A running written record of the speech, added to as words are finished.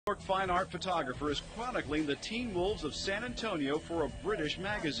Fine art photographer is chronicling the teen wolves of San Antonio for a British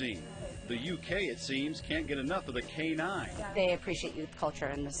magazine. The UK, it seems, can't get enough of the canine. They appreciate youth culture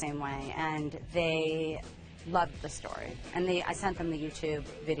in the same way, and they loved the story. And I sent them the YouTube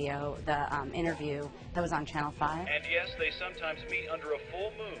video, the interview that was on Channel 5. And yes, they sometimes meet under a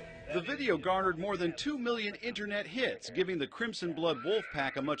full moon. The video garnered more than 2 million internet hits, giving the Crimson Blood Wolf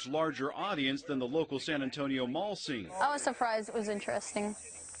Pack a much larger audience than the local San Antonio mall scene. I was surprised. It was interesting.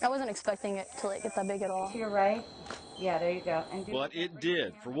 I wasn't expecting it to get that big at all. To your right? Yeah, there you go. But it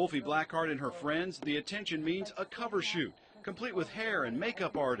did. For Wolfie Blackheart and her friends, the attention means a cover shoot, complete with hair and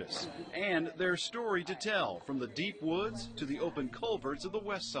makeup artists, and their story to tell, from the deep woods to the open culverts of the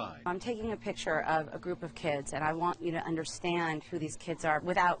West Side. I'm taking a picture of a group of kids, and I want you to understand who these kids are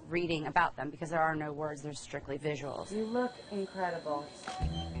without reading about them, because there are no words, they're strictly visuals. You look incredible.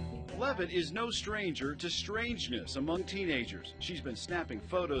 Levitt is no stranger to strangeness among teenagers. She's been snapping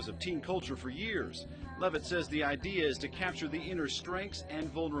photos of teen culture for years. Levitt says the idea is to capture the inner strengths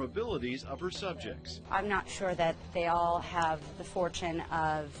and vulnerabilities of her subjects. I'm not sure that they all have the fortune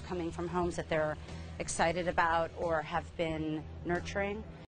of coming from homes that they're excited about or have been nurturing.